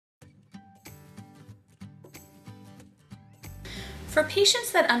For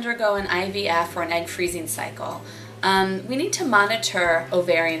patients that undergo an IVF or an egg freezing cycle, we need to monitor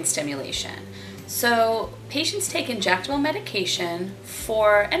ovarian stimulation. So patients take injectable medication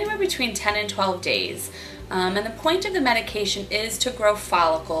for anywhere between 10 and 12 days. And the point of the medication is to grow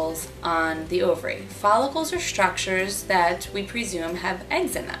follicles on the ovary. Follicles are structures that we presume have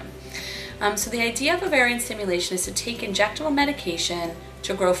eggs in them. So the idea of ovarian stimulation is to take injectable medication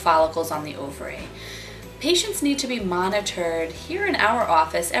to grow follicles on the ovary. Patients need to be monitored here in our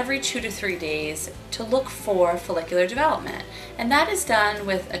office every 2 to 3 days to look for follicular development. And that is done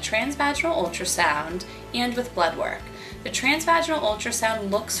with a transvaginal ultrasound and with blood work. The transvaginal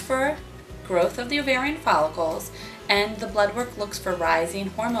ultrasound looks for growth of the ovarian follicles, and the blood work looks for rising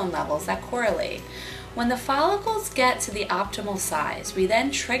hormone levels that correlate. When the follicles get to the optimal size, we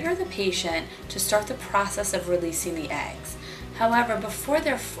then trigger the patient to start the process of releasing the eggs. However, before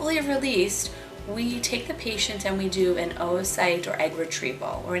they're fully released, we take the patient and we do an oocyte or egg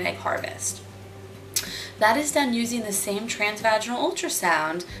retrieval or an egg harvest. That is done using the same transvaginal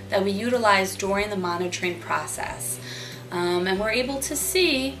ultrasound that we utilize during the monitoring process. And we're able to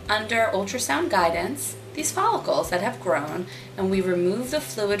see under ultrasound guidance these follicles that have grown, and we remove the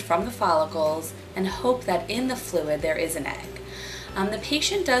fluid from the follicles and hope that in the fluid there is an egg. The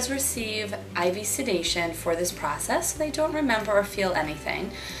patient does receive IV sedation for this process, so they don't remember or feel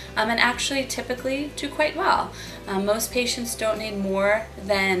anything, and actually typically do quite well. Most patients don't need more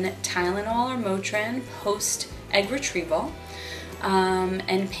than Tylenol or Motrin post-egg retrieval,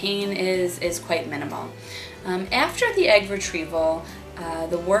 and pain is quite minimal. After the egg retrieval,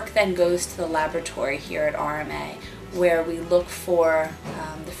 the work then goes to the laboratory here at RMA, where we look for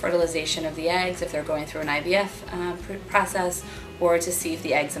the fertilization of the eggs if they're going through an IVF process, or to see if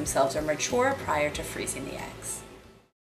the eggs themselves are mature prior to freezing the eggs.